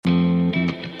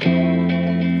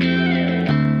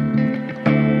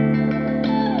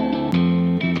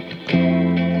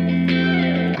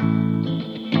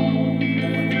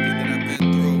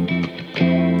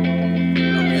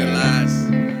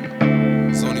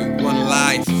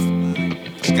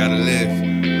gotta live.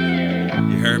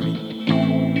 You heard me?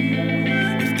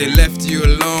 If they left you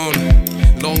alone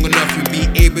long enough, you'll be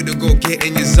able to go get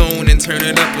in your zone and turn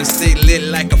it up and stay lit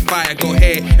like a fire. Go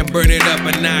ahead and burn it up.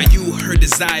 And now you heard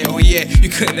desire, oh yeah, you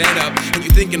cut that up. And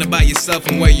you're thinking about yourself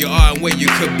and where you are and where you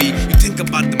could be. You think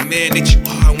about the man that you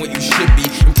are and what you should be.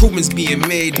 Improvements being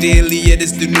made daily, yeah,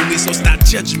 this the new me. So stop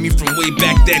judging me from way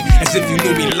back then as if you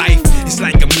knew me. Life is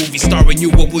like a movie starring you,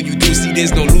 what will you do? See,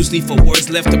 there's no loose leaf for words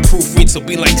left to proofread. So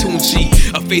be like Tunchi,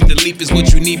 a faith and leap is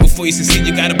what you need before you succeed.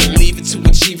 You gotta believe it to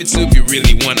achieve it. So if you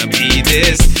really wanna be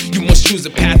this, you must choose a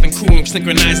path and crew and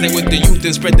synchronize that with the youth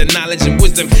and spread the knowledge and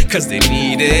wisdom, cause they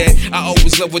need it. I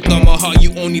always love with all my heart,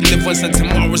 you only live once and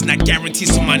tomorrow's not guaranteed.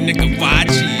 So my nigga, why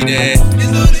cheat it?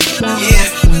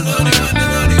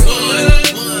 Yeah.